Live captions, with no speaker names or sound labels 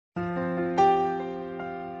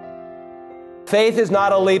Faith is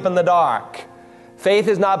not a leap in the dark. Faith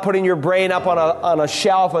is not putting your brain up on a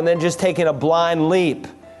shelf and then just taking a blind leap.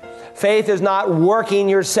 Faith is not working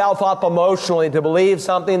yourself up emotionally to believe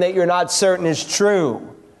something that you're not certain is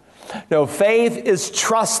true. No, faith is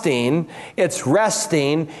trusting, it's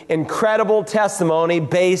resting in credible testimony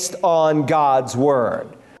based on God's Word.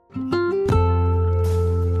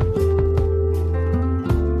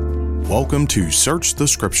 Welcome to Search the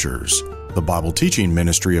Scriptures, the Bible teaching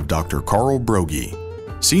ministry of Dr. Carl Broggi,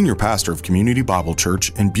 Senior Pastor of Community Bible Church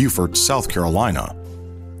in Beaufort, South Carolina.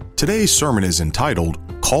 Today's sermon is entitled,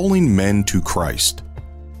 Calling Men to Christ.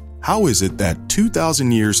 How is it that 2,000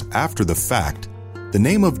 years after the fact, the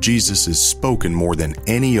name of Jesus is spoken more than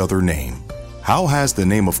any other name? How has the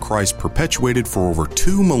name of Christ perpetuated for over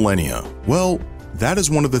 2 millennia? Well, that is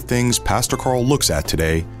one of the things Pastor Carl looks at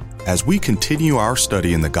today as we continue our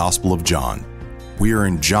study in the Gospel of John. We are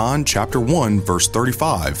in John chapter 1, verse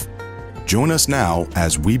 35. Join us now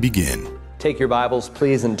as we begin. Take your Bibles,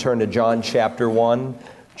 please, and turn to John chapter 1.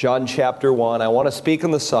 John chapter 1, I want to speak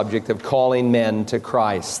on the subject of calling men to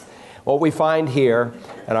Christ. What we find here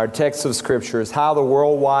in our text of Scripture is how the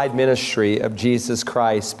worldwide ministry of Jesus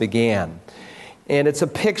Christ began. And it's a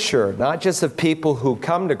picture, not just of people who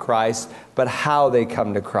come to Christ, but how they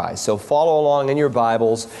come to Christ. So follow along in your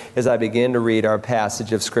Bibles as I begin to read our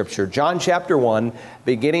passage of Scripture. John chapter 1,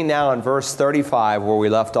 beginning now in verse 35, where we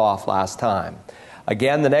left off last time.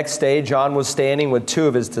 Again, the next day, John was standing with 2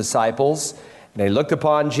 of his disciples, and they looked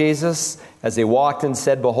upon Jesus as he walked and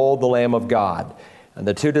said, Behold, the Lamb of God. And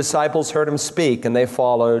the 2 disciples heard him speak, and they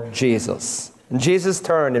followed Jesus. And Jesus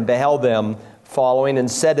turned and beheld them following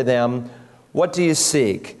and said to them, What do you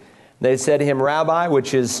seek? They said to him, Rabbi,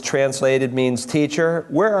 which is translated means teacher,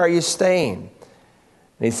 where are you staying?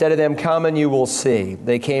 And he said to them, Come and you will see.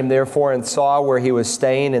 They came therefore and saw where he was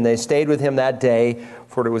staying, and they stayed with him that day,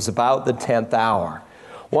 for it was about the 10th hour.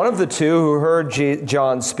 One of the 2 who heard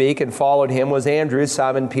John speak and followed him was Andrew,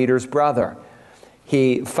 Simon Peter's brother.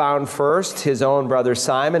 He found first his own brother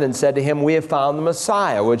Simon and said to him, We have found the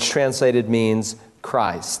Messiah, which translated means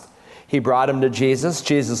Christ. He brought him to Jesus.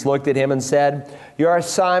 Jesus looked at him and said, You are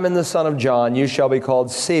Simon the son of John. You shall be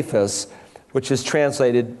called Cephas, which is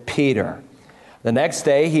translated Peter. The next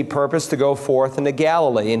day he purposed to go forth into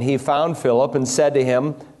Galilee, and he found Philip and said to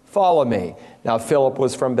him, Follow me. Now Philip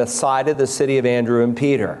was from Bethsaida, the city of Andrew and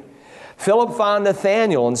Peter. Philip found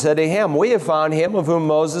Nathanael and said to him, We have found him of whom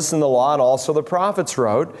Moses and the law and also the prophets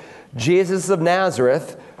wrote, Jesus of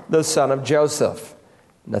Nazareth, the son of Joseph.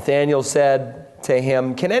 Nathanael said to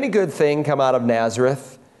him, Can any good thing come out of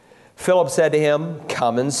Nazareth? Philip said to him,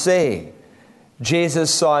 Come and see.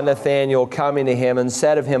 Jesus saw Nathanael coming to him and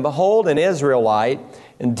said of him, Behold, an Israelite,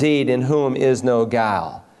 indeed, in whom is no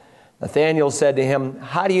guile. Nathanael said to him,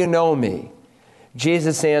 How do you know me?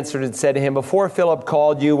 Jesus answered and said to him, Before Philip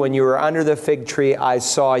called you, when you were under the fig tree, I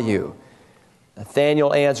saw you.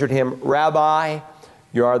 Nathanael answered him, Rabbi,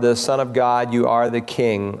 you are the Son of God, you are the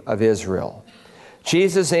King of Israel.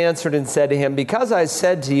 Jesus answered and said to him, Because I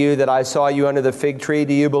said to you that I saw you under the fig tree,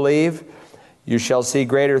 do you believe? You shall see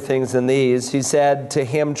greater things than these. He said to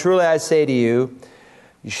him, Truly I say to you,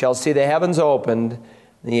 you shall see the heavens opened,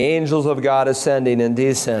 and the angels of God ascending and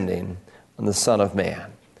descending on the Son of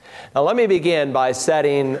Man. Now let me begin by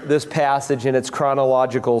setting this passage in its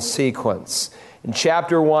chronological sequence. In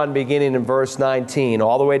chapter 1, beginning in verse 19,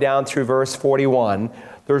 all the way down through verse 41,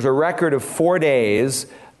 there's a record of 4 days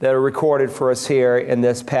that are recorded for us here in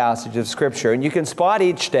this passage of Scripture. And you can spot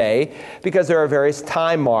each day because there are various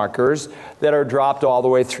time markers that are dropped all the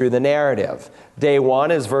way through the narrative. Day 1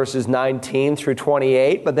 is verses 19 through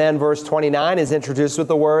 28, but then verse 29 is introduced with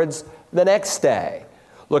the words, the next day.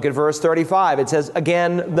 Look at verse 35. It says,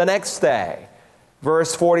 again, the next day.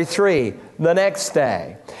 Verse 43, the next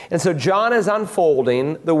day. And so John is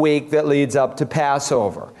unfolding the week that leads up to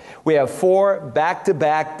Passover. We have 4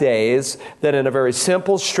 back-to-back days that in a very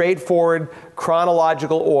simple, straightforward,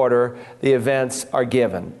 chronological order, the events are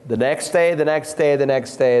given. The next day, the next day, the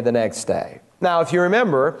next day, the next day. Now, if you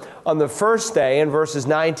remember, on the first day in verses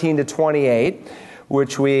 19 to 28,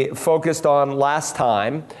 which we focused on last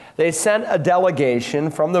time, they sent a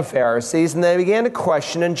delegation from the Pharisees, and they began to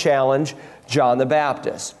question and challenge John the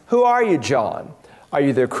Baptist. Who are you, John? Are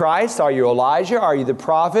you the Christ? Are you Elijah? Are you the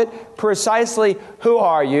prophet? Precisely, who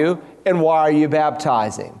are you, and why are you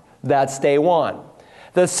baptizing? That's day 1.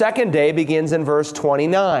 The second day begins in verse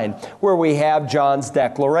 29, where we have John's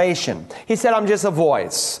declaration. He said, I'm just a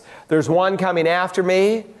voice. There's one coming after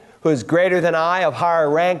me who is greater than I, of higher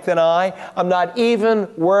rank than I. I'm not even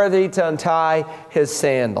worthy to untie his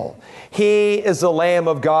sandal. He is the Lamb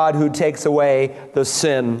of God who takes away the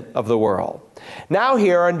sin of the world. Now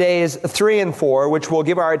here on days 3 and 4, which we'll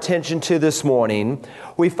give our attention to this morning,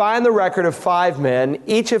 we find the record of 5 men,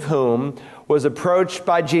 each of whom was approached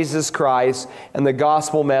by Jesus Christ and the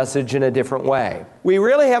gospel message in a different way. We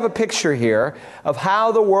really have a picture here of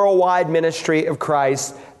how the worldwide ministry of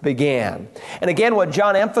Christ began. And again, what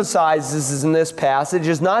John emphasizes in this passage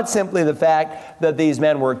is not simply the fact that these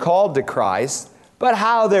men were called to Christ, but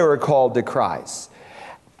how they were called to Christ.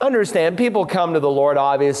 Understand, people come to the Lord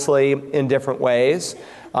obviously in different ways.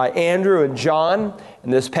 Andrew and John, in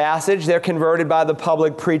this passage, they're converted by the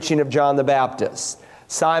public preaching of John the Baptist.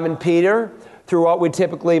 Simon Peter, through what we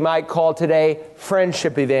typically might call today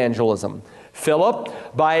friendship evangelism.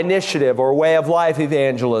 Philip, by initiative or way of life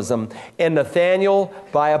evangelism. And Nathaniel,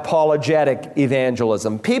 by apologetic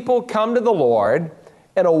evangelism. People come to the Lord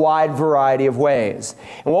in a wide variety of ways.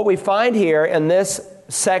 And what we find here in this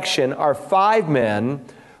section are 5 men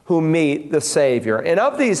who meet the Savior. And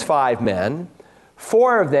of these 5 men,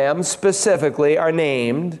 4 of them specifically are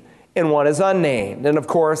named and 1 is unnamed. And of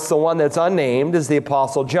course, the one that's unnamed is the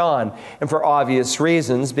Apostle John, and for obvious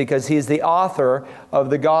reasons, because he's the author of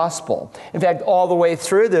the gospel. In fact, all the way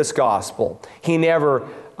through this gospel, he never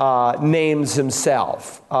names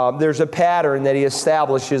himself. There's a pattern that he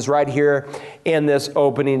establishes right here in this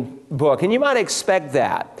opening book. And you might expect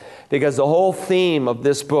that, because the whole theme of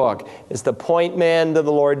this book is to point men to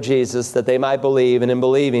the Lord Jesus that they might believe, and in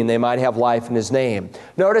believing they might have life in his name.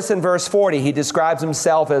 Notice in verse 40, he describes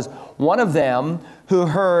himself as one of them who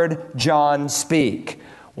heard John speak.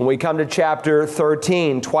 When we come to chapter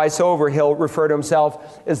 13, twice over, he'll refer to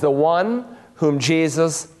himself as the one whom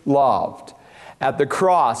Jesus loved. At the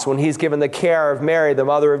cross, when he's given the care of Mary, the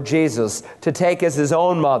mother of Jesus, to take as his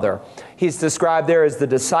own mother, he's described there as the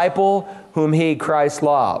disciple whom he, Christ,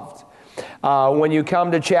 loved. When you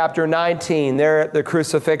come to chapter 19, there at the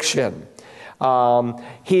crucifixion,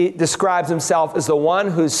 he describes himself as the one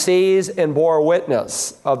who sees and bore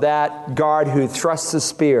witness of that guard who thrusts a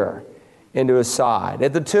spear into his side.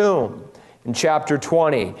 At the tomb, in chapter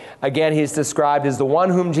 20, again, he's described as the one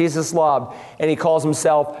whom Jesus loved, and he calls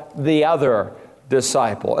himself the other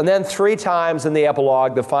disciple. And then 3 times in the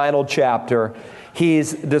epilogue, the final chapter,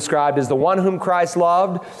 he's described as the one whom Christ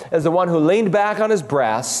loved, as the one who leaned back on his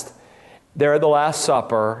breast there at the Last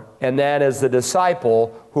Supper, and then as the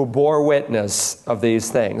disciple who bore witness of these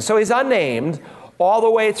things. So he's unnamed all the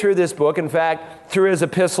way through this book, in fact, through his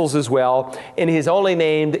epistles as well, and he's only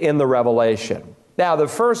named in the Revelation. Now, the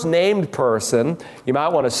first named person, you might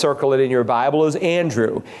want to circle it in your Bible, is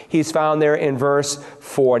Andrew. He's found there in verse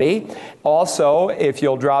 40. Also, if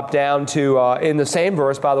you'll drop down to, in the same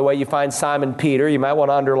verse, by the way, you find Simon Peter. You might want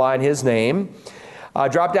to underline his name.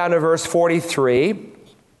 Drop down to verse 43.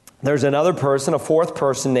 There's another person, a 4th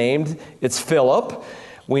person named. It's Philip.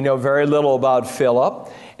 We know very little about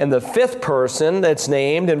Philip. And the 5th person that's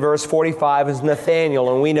named in verse 45 is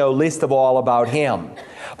Nathaniel, and we know least of all about him.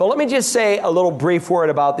 But let me just say a little brief word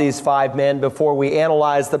about these 5 men before we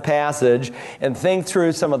analyze the passage and think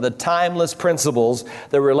through some of the timeless principles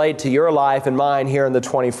that relate to your life and mine here in the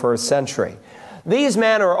 21st century. These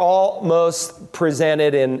men are almost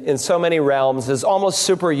presented in so many realms as almost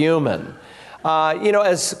superhuman,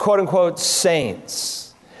 as quote-unquote saints.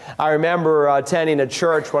 I remember attending a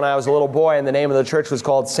church when I was a little boy, and the name of the church was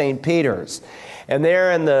called St. Peter's. And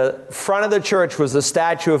there in the front of the church was the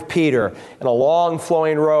statue of Peter in a long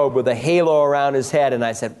flowing robe with a halo around his head. And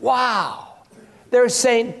I said, wow, there's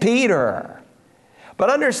St. Peter. But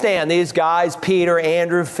understand, these guys, Peter,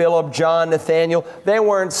 Andrew, Philip, John, Nathaniel, they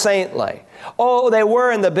weren't saintly. Oh, they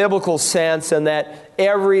were in the biblical sense, in that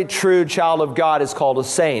every true child of God is called a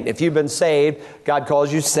saint. If you've been saved, God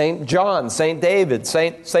calls you St. John, St. David,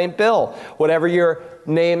 St. Bill, whatever your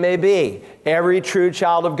name may be. Every true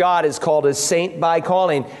child of God is called a saint by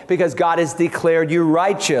calling, because God has declared you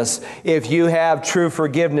righteous if you have true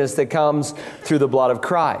forgiveness that comes through the blood of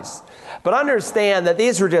Christ. But understand that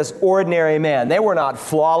these were just ordinary men. They were not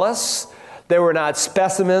flawless. They were not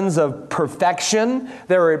specimens of perfection.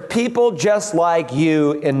 They were people just like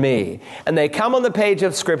you and me. And they come on the page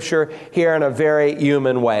of Scripture here in a very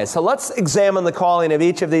human way. So let's examine the calling of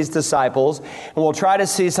each of these disciples, and we'll try to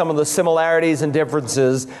see some of the similarities and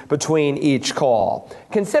differences between each call.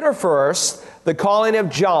 Consider first the calling of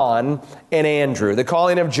John and Andrew. The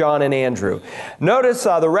calling of John and Andrew. Notice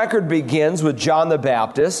the record begins with John the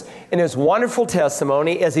Baptist in his wonderful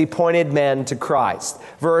testimony as he pointed men to Christ.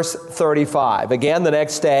 Verse 35. Again, the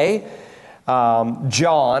next day,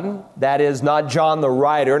 John, that is not John the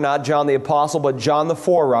writer, not John the apostle, but John the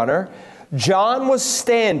forerunner, John was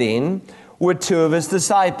standing with two of his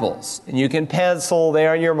disciples. And you can pencil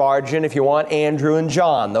there in your margin if you want Andrew and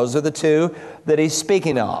John. Those are the two that he's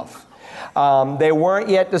speaking of. They weren't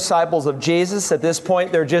yet disciples of Jesus. At this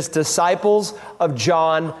point, they're just disciples of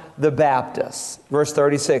John the Baptist. Verse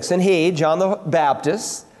 36, and he, John the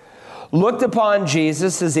Baptist, looked upon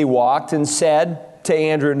Jesus as he walked and said to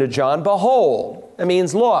Andrew and to John, behold, it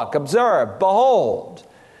means look, observe, behold,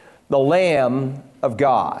 the Lamb of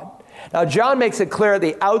God. Now, John makes it clear at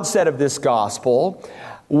the outset of this gospel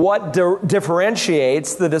what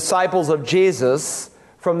differentiates the disciples of Jesus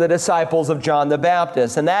from the disciples of John the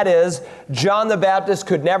Baptist. And that is, John the Baptist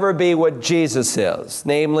could never be what Jesus is,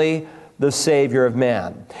 namely the Savior of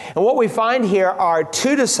men. And what we find here are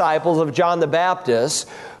two disciples of John the Baptist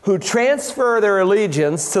who transfer their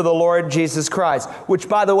allegiance to the Lord Jesus Christ, which,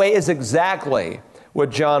 by the way, is exactly what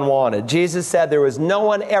John wanted. Jesus said there was no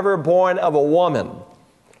one ever born of a woman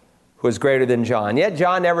who was greater than John. Yet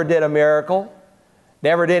John never did a miracle,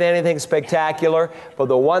 never did anything spectacular, but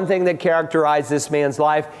the one thing that characterized this man's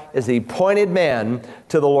life is he pointed men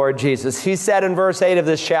to the Lord Jesus. He said in verse 8 of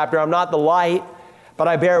this chapter, I'm not the light, but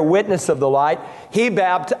I bear witness of the light.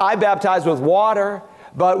 I baptize with water,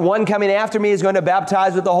 but one coming after me is going to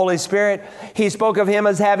baptize with the Holy Spirit. He spoke of him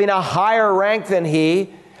as having a higher rank than he,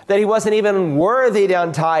 that he wasn't even worthy to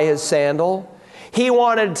untie his sandal. He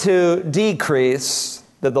wanted to decrease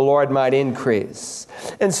that the Lord might increase.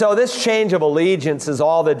 And so this change of allegiance is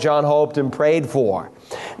all that John hoped and prayed for.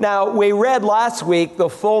 Now, we read last week the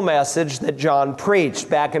full message that John preached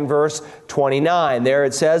back in verse 29. There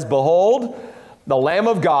it says, behold, the Lamb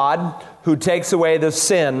of God who takes away the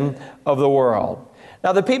sin of the world.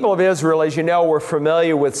 Now, the people of Israel, as you know, were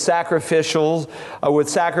familiar with sacrifices,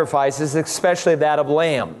 especially that of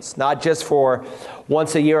lambs, not just for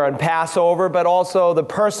once a year on Passover, but also the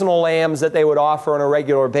personal lambs that they would offer on a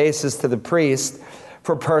regular basis to the priest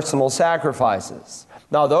for personal sacrifices.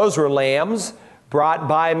 Now, those were lambs brought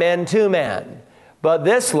by men to men. But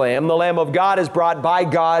this lamb, the Lamb of God, is brought by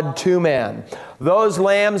God to men. Those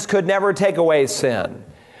lambs could never take away sin.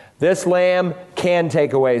 This lamb can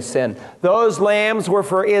take away sin. Those lambs were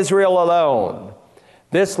for Israel alone.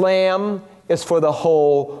 This lamb is for the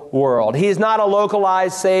whole world. He's not a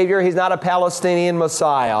localized Savior. He's not a Palestinian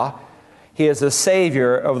Messiah. He is the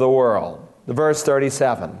Savior of the world. Verse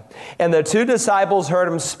 37. And the two disciples heard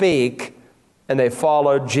him speak, and they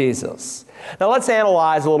followed Jesus. Now let's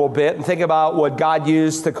analyze a little bit and think about what God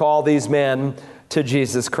used to call these men to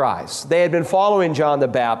Jesus Christ. They had been following John the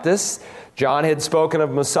Baptist. John had spoken of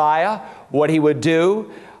Messiah, what he would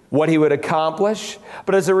do, what he would accomplish.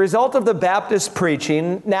 But as a result of the Baptist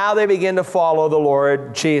preaching, now they begin to follow the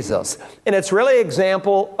Lord Jesus. And it's really an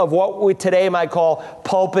example of what we today might call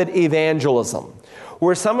pulpit evangelism,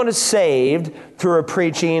 where someone is saved through a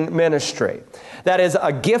preaching ministry. That is,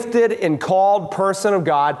 a gifted and called person of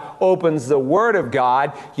God opens the Word of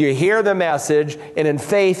God, you hear the message, and in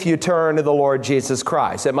faith you turn to the Lord Jesus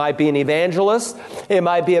Christ. It might be an evangelist, it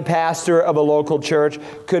might be a pastor of a local church,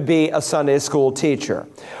 could be a Sunday school teacher.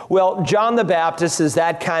 Well, John the Baptist is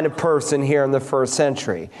that kind of person here in the first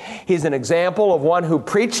century. He's an example of one who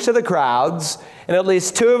preached to the crowds, and at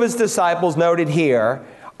least two of his disciples noted here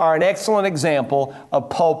are an excellent example of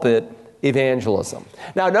pulpit evangelism.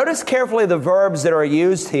 Now, notice carefully the verbs that are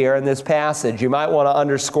used here in this passage. You might want to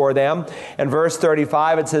underscore them. In verse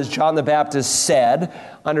 35, it says, John the Baptist said,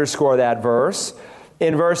 underscore that verse.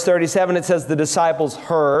 In verse 37, it says, the disciples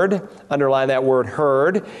heard, underline that word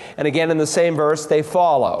heard. And again, in the same verse, they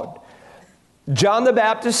followed. John the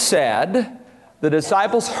Baptist said, the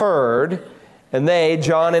disciples heard, and they,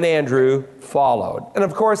 John and Andrew, followed. And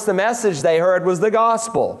of course, the message they heard was the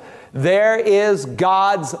gospel. There is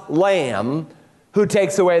God's Lamb who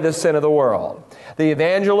takes away the sin of the world. The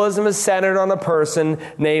evangelism is centered on a person,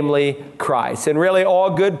 namely Christ. And really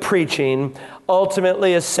all good preaching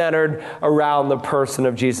ultimately is centered around the person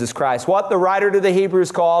of Jesus Christ. What the writer to the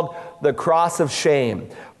Hebrews called the cross of shame.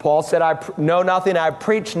 Paul said, I know nothing, I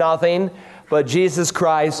preach nothing, but Jesus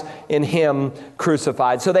Christ in Him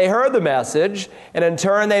crucified. So they heard the message, and in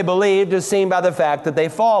turn they believed, as seen by the fact that they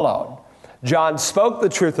followed. John spoke the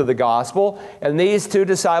truth of the gospel, and these two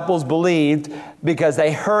disciples believed because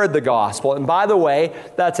they heard the gospel. And by the way,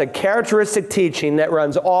 that's a characteristic teaching that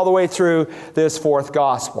runs all the way through this fourth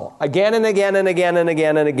gospel. Again and again and again and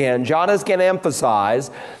again and again, John is going to emphasize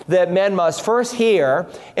that men must first hear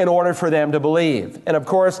in order for them to believe. And of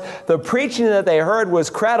course, the preaching that they heard was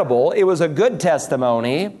credible. It was a good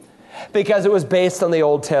testimony because it was based on the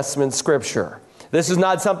Old Testament Scripture. This is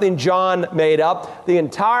not something John made up. The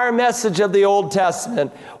entire message of the Old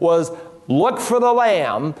Testament was look for the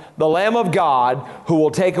Lamb of God, who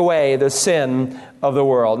will take away the sin of the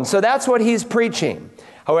world. And so that's what he's preaching.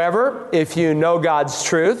 However, if you know God's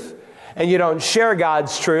truth and you don't share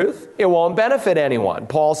God's truth, it won't benefit anyone.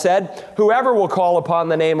 Paul said, whoever will call upon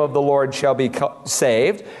the name of the Lord shall be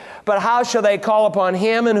saved. But how shall they call upon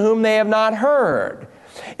him in whom they have not heard?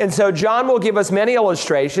 And so John will give us many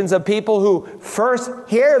illustrations of people who first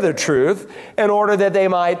hear the truth in order that they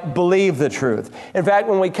might believe the truth. In fact,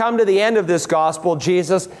 when we come to the end of this gospel,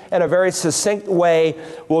 Jesus, in a very succinct way,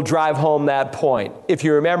 will drive home that point. If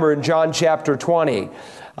you remember in John chapter 20,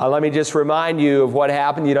 let me just remind you of what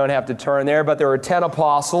happened. You don't have to turn there, but there were 10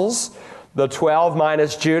 apostles, the 12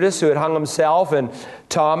 minus Judas, who had hung himself, and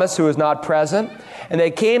Thomas, who was not present. And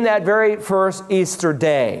they came that very first Easter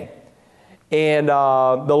day. And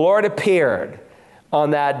the Lord appeared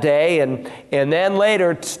on that day. And then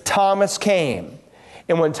later, Thomas came.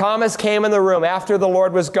 And when Thomas came in the room after the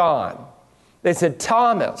Lord was gone, they said,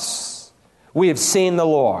 Thomas, we have seen the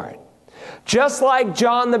Lord. Just like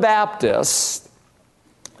John the Baptist,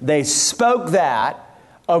 they spoke that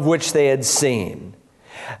of which they had seen.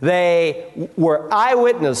 They were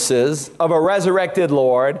eyewitnesses of a resurrected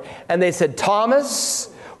Lord, and they said, Thomas,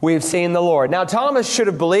 we've seen the Lord. Now, Thomas should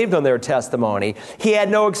have believed on their testimony. He had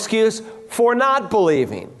no excuse for not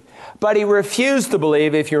believing. But he refused to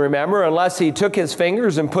believe, if you remember, unless he took his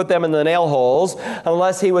fingers and put them in the nail holes,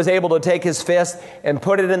 unless he was able to take his fist and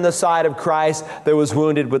put it in the side of Christ that was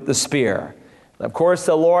wounded with the spear. Of course,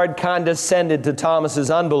 the Lord condescended to Thomas's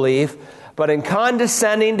unbelief, but in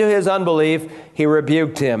condescending to his unbelief, he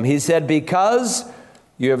rebuked him. He said, because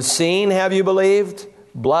you have seen, have you believed?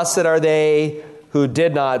 Blessed are they who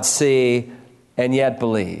did not see and yet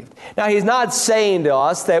believed. Now, he's not saying to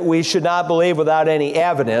us that we should not believe without any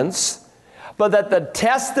evidence, but that the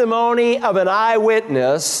testimony of an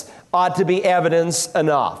eyewitness ought to be evidence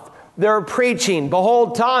enough. They're preaching,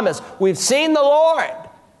 behold, Thomas, we've seen the Lord.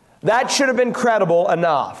 That should have been credible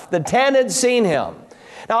enough. The 10 had seen him.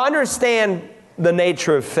 Now, understand the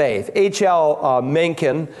nature of faith. H.L.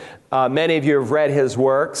 Mencken, many of you have read his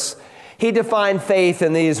works. He defined faith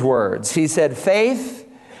in these words. He said, faith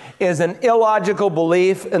is an illogical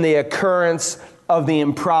belief in the occurrence of the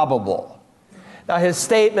improbable. Now, his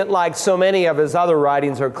statement, like so many of his other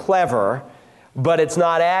writings, are clever, but it's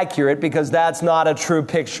not accurate because that's not a true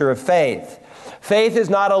picture of faith. Faith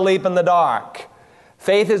is not a leap in the dark.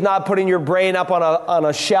 Faith is not putting your brain up on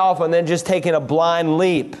a shelf and then just taking a blind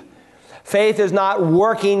leap. Faith is not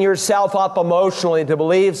working yourself up emotionally to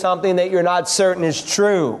believe something that you're not certain is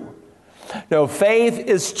true. No, faith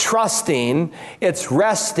is trusting, it's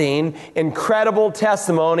resting in credible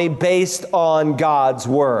testimony based on God's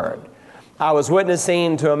Word. I was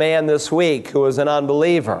witnessing to a man this week who was an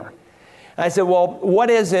unbeliever. I said, well, what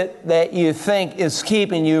is it that you think is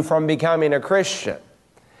keeping you from becoming a Christian?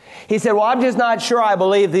 He said, well, I'm just not sure I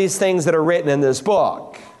believe these things that are written in this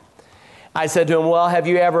book. I said to him, well, have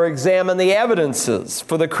you ever examined the evidences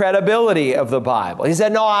for the credibility of the Bible? He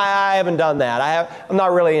said, no, I haven't done that. I'm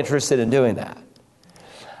not really interested in doing that.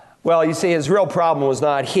 Well, you see, his real problem was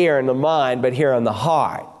not here in the mind, but here in the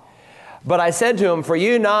heart. But I said to him, for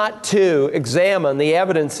you not to examine the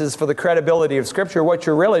evidences for the credibility of Scripture, what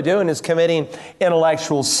you're really doing is committing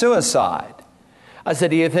intellectual suicide. I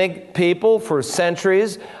said, do you think people for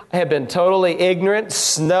centuries have been totally ignorant,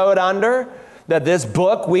 snowed under, that this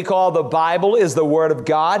book we call the Bible is the Word of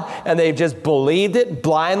God, and they've just believed it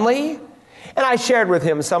blindly? And I shared with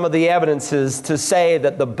him some of the evidences to say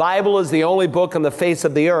that the Bible is the only book on the face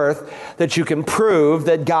of the earth that you can prove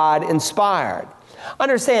that God inspired.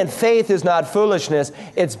 Understand, faith is not foolishness.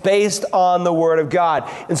 It's based on the Word of God.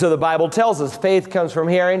 And so the Bible tells us faith comes from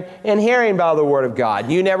hearing, and hearing by the Word of God.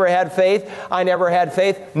 You never had faith. I never had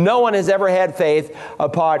faith. No one has ever had faith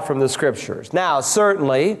apart from the Scriptures. Now,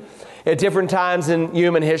 certainly, at different times in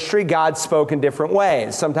human history, God spoke in different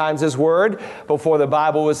ways. Sometimes His Word, before the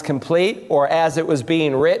Bible was complete, or as it was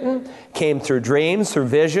being written, came through dreams, through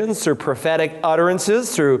visions, through prophetic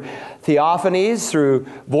utterances, through theophanies, through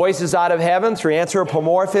voices out of heaven, through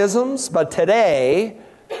anthropomorphisms. But today,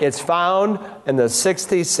 it's found in the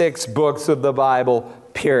 66 books of the Bible,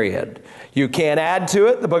 period. You can't add to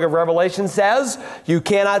it, the book of Revelation says. You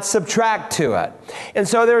cannot subtract to it. And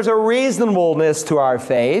so there's a reasonableness to our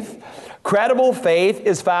faith. Credible faith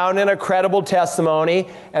is found in a credible testimony,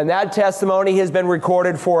 and that testimony has been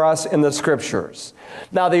recorded for us in the Scriptures.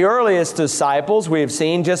 Now, the earliest disciples we've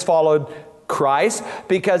seen just followed Christ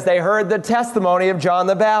because they heard the testimony of John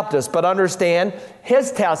the Baptist. But understand,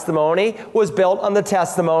 his testimony was built on the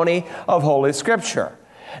testimony of Holy Scripture.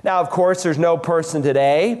 Now, of course, there's no person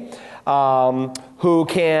today who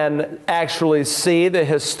can actually see the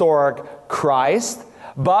historic Christ,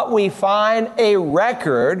 but we find a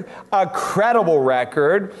record, a credible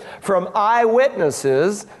record, from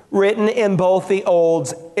eyewitnesses written in both the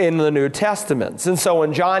Old and the New Testaments. And so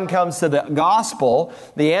when John comes to the gospel,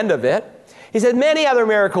 the end of it, he said, many other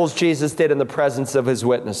miracles Jesus did in the presence of his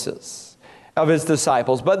witnesses, of his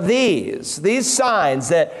disciples. But these signs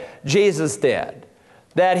that Jesus did,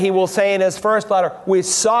 that he will say in his first letter, we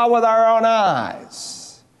saw with our own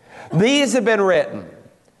eyes. These have been written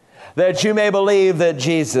that you may believe that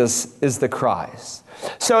Jesus is the Christ.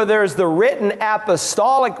 So there's the written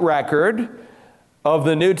apostolic record of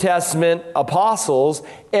the New Testament apostles,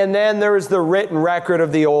 and then there's the written record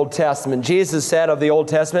of the Old Testament. Jesus said of the Old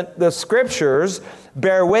Testament, the Scriptures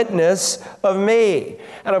bear witness of me.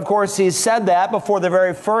 And of course, he said that before the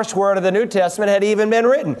very first word of the New Testament had even been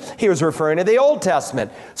written. He was referring to the Old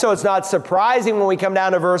Testament. So it's not surprising when we come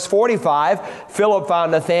down to verse 45, Philip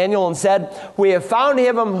found Nathanael and said, we have found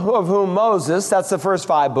him of whom Moses, that's the first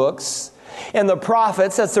 5 books, and the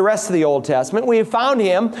prophets, that's the rest of the Old Testament, we have found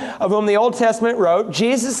him of whom the Old Testament wrote,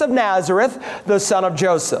 Jesus of Nazareth, the son of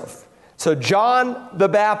Joseph. So John the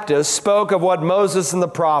Baptist spoke of what Moses and the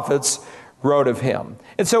prophets wrote of him.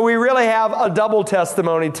 And so we really have a double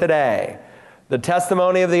testimony today. The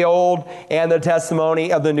testimony of the Old and the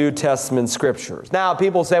testimony of the New Testament Scriptures. Now,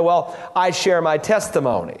 people say, well, I share my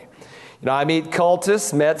testimony. You know, I meet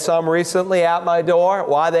cultists, met some recently at my door.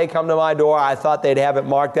 Why they come to my door, I thought they'd have it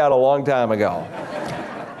marked out a long time ago.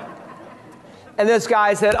 And this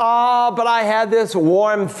guy said, but I had this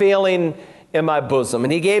warm feeling in my bosom.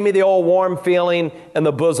 And he gave me the old warm feeling in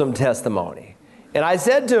the bosom testimony. And I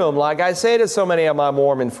said to him, like I say to so many of my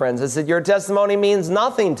Mormon friends, I said, your testimony means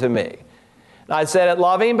nothing to me. And I said it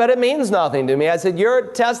loving, but it means nothing to me. I said, your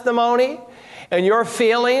testimony and your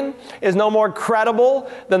feeling is no more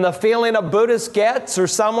credible than the feeling a Buddhist gets or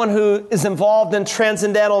someone who is involved in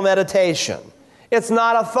transcendental meditation. It's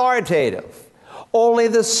not authoritative. Only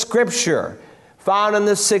the Scripture found in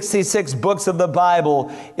the 66 books of the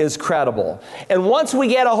Bible is credible. And once we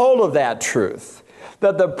get a hold of that truth,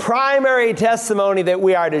 that the primary testimony that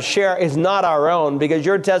we are to share is not our own, because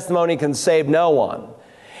your testimony can save no one.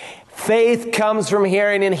 Faith comes from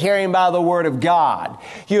hearing, and hearing by the Word of God.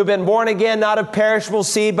 You have been born again, not of perishable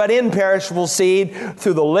seed, but imperishable seed,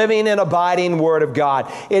 through the living and abiding Word of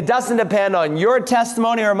God. It doesn't depend on your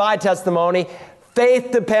testimony or my testimony.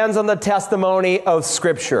 Faith depends on the testimony of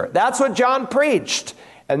Scripture. That's what John preached,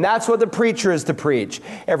 and that's what the preacher is to preach.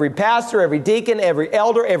 Every pastor, every deacon, every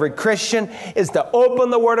elder, every Christian is to open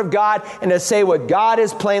the Word of God and to say what God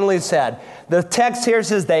has plainly said. The text here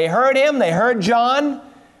says they heard him, they heard John,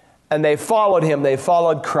 and they followed him. They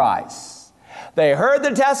followed Christ. They heard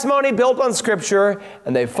the testimony built on Scripture,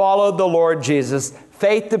 and they followed the Lord Jesus.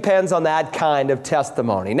 Faith depends on that kind of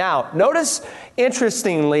testimony. Now, notice,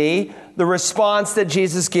 interestingly, the response that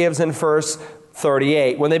Jesus gives in verse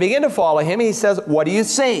 38. When they begin to follow him, he says, what do you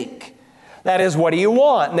seek? That is, what do you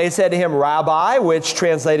want? And they said to him, Rabbi, which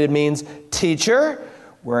translated means teacher,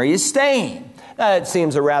 where are you staying? It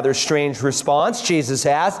seems a rather strange response. Jesus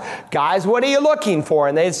asked, guys, what are you looking for?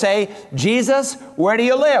 And they'd say, Jesus, where do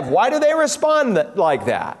you live? Why do they respond like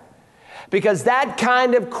that? Because that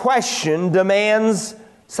kind of question demands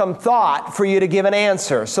some thought for you to give an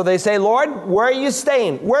answer. So they say, Lord, where are you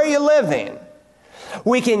staying? Where are you living?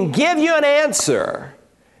 We can give you an answer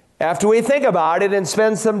after we think about it and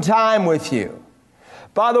spend some time with you.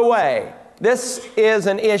 By the way, this is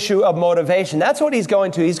an issue of motivation. That's what he's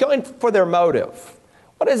going to. He's going for their motive.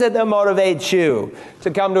 What is it that motivates you to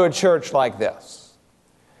come to a church like this?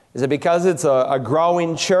 Is it because it's a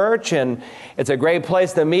growing church and it's a great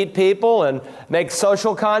place to meet people and make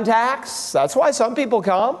social contacts? That's why some people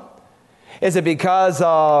come. Is it because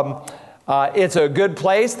it's a good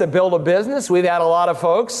place to build a business? We've had a lot of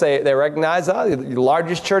folks, they recognize, the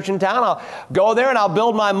largest church in town, I'll go there and I'll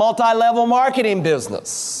build my multi-level marketing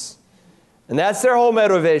business. And that's their whole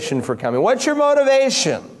motivation for coming. What's your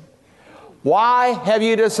motivation? Why have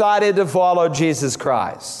you decided to follow Jesus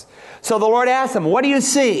Christ? So the Lord asked him, what do you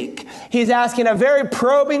seek? He's asking a very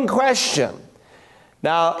probing question.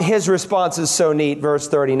 Now, his response is so neat, verse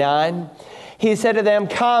 39. He said to them,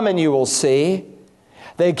 come and you will see.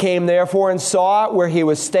 They came therefore and saw where he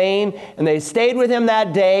was staying, and they stayed with him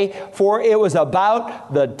that day, for it was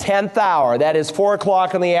about the 10th hour. That is 4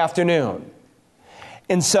 o'clock in the afternoon.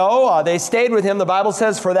 And so they stayed with him, the Bible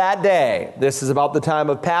says, for that day. This is about the time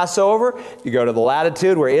of Passover. You go to the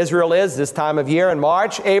latitude where Israel is this time of year in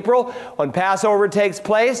March, April, when Passover takes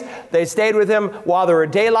place. They stayed with him while there were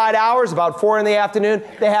daylight hours, about 4 in the afternoon.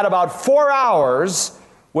 They had about 4 hours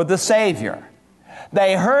with the Savior.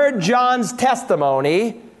 They heard John's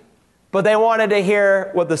testimony, but they wanted to hear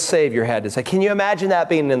what the Savior had to say. Can you imagine that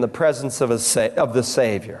being in the presence of the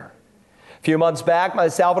Savior? A few months back,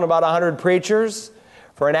 myself and about 100 preachers,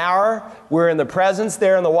 for an hour, we were in the presence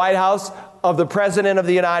there in the White House of the President of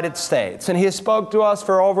the United States. And he spoke to us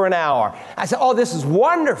for over an hour. I said, oh, this is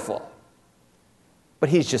wonderful. But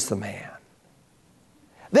he's just the man.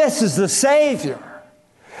 This is the Savior.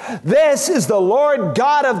 This is the Lord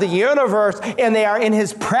God of the universe, and they are in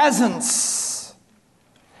His presence.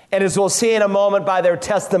 And as we'll see in a moment, by their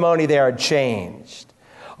testimony, they are changed.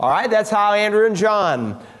 All right, that's how Andrew and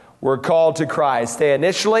John were called to Christ. They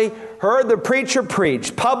initially heard the preacher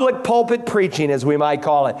preach, public pulpit preaching, as we might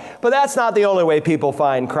call it. But that's not the only way people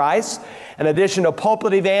find Christ. In addition to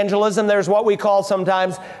pulpit evangelism, there's what we call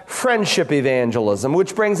sometimes friendship evangelism,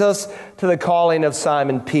 which brings us to the calling of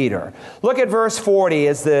Simon Peter. Look at verse 40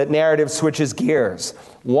 as the narrative switches gears.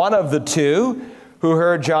 One of the two who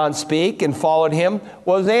heard John speak and followed him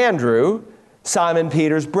was Andrew, Simon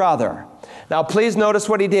Peter's brother. Now, please notice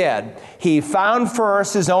what he did. He found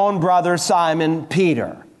first his own brother, Simon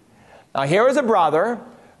Peter. Now, here is a brother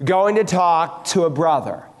going to talk to a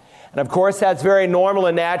brother. And of course, that's very normal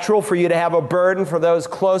and natural for you to have a burden for those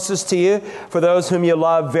closest to you, for those whom you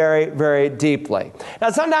love very, very deeply. Now,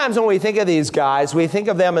 sometimes when we think of these guys, we think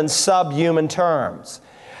of them in subhuman terms.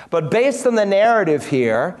 But based on the narrative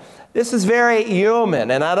here, this is very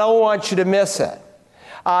human, and I don't want you to miss it.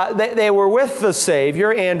 They were with the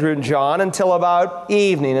Savior, Andrew and John, until about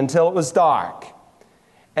evening, until it was dark.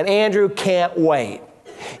 And Andrew can't wait.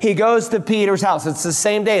 He goes to Peter's house. It's the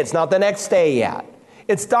same day. It's not the next day yet.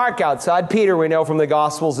 It's dark outside. Peter, we know from the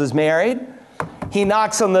Gospels, is married. He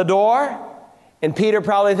knocks on the door, and Peter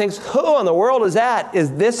probably thinks, who in the world is that?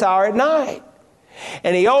 Is this hour at night?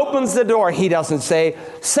 And he opens the door. He doesn't say,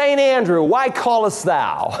 St. Andrew, why callest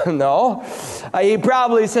thou? No. He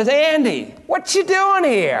probably says, Andy, what you doing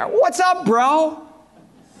here? What's up, bro?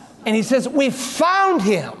 And he says, we found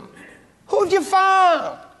him. Who've you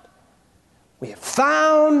found? We have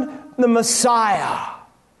found the Messiah,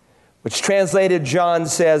 which translated, John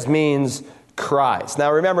says, means Christ.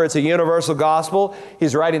 Now remember, it's a universal gospel.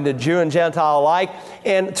 He's writing to Jew and Gentile alike.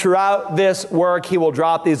 And throughout this work, he will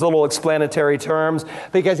drop these little explanatory terms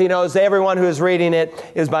because he knows everyone who is reading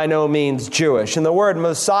it is by no means Jewish. And the word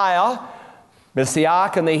Messiah,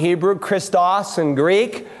 Messiah in the Hebrew, Christos in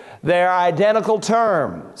Greek, they're identical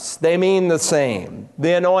terms. They mean the same.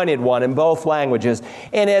 The anointed one in both languages.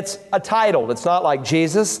 And it's a title. It's not like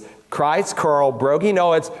Jesus, Christ, Carl Broggi.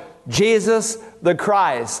 No, it's Jesus the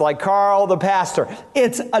Christ, like Carl the pastor.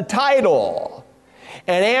 It's a title.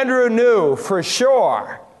 And Andrew knew for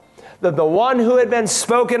sure that the one who had been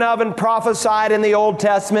spoken of and prophesied in the Old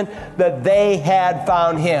Testament, that they had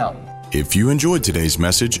found him. If you enjoyed today's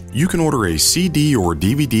message, you can order a CD or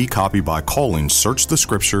DVD copy by calling Search the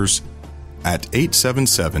Scriptures at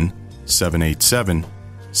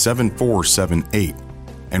 877-787-7478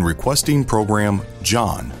 and requesting program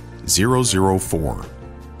John 004.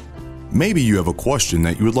 Maybe you have a question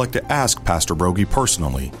that you would like to ask Pastor Broggi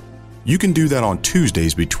personally. You can do that on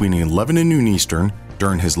Tuesdays between 11 and noon Eastern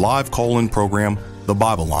during his live call-in program, The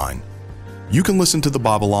Bible Line. You can listen to The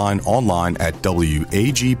Bible Line online at wagp.net.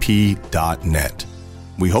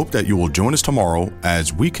 We hope that you will join us tomorrow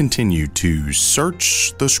as we continue to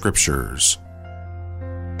search the Scriptures.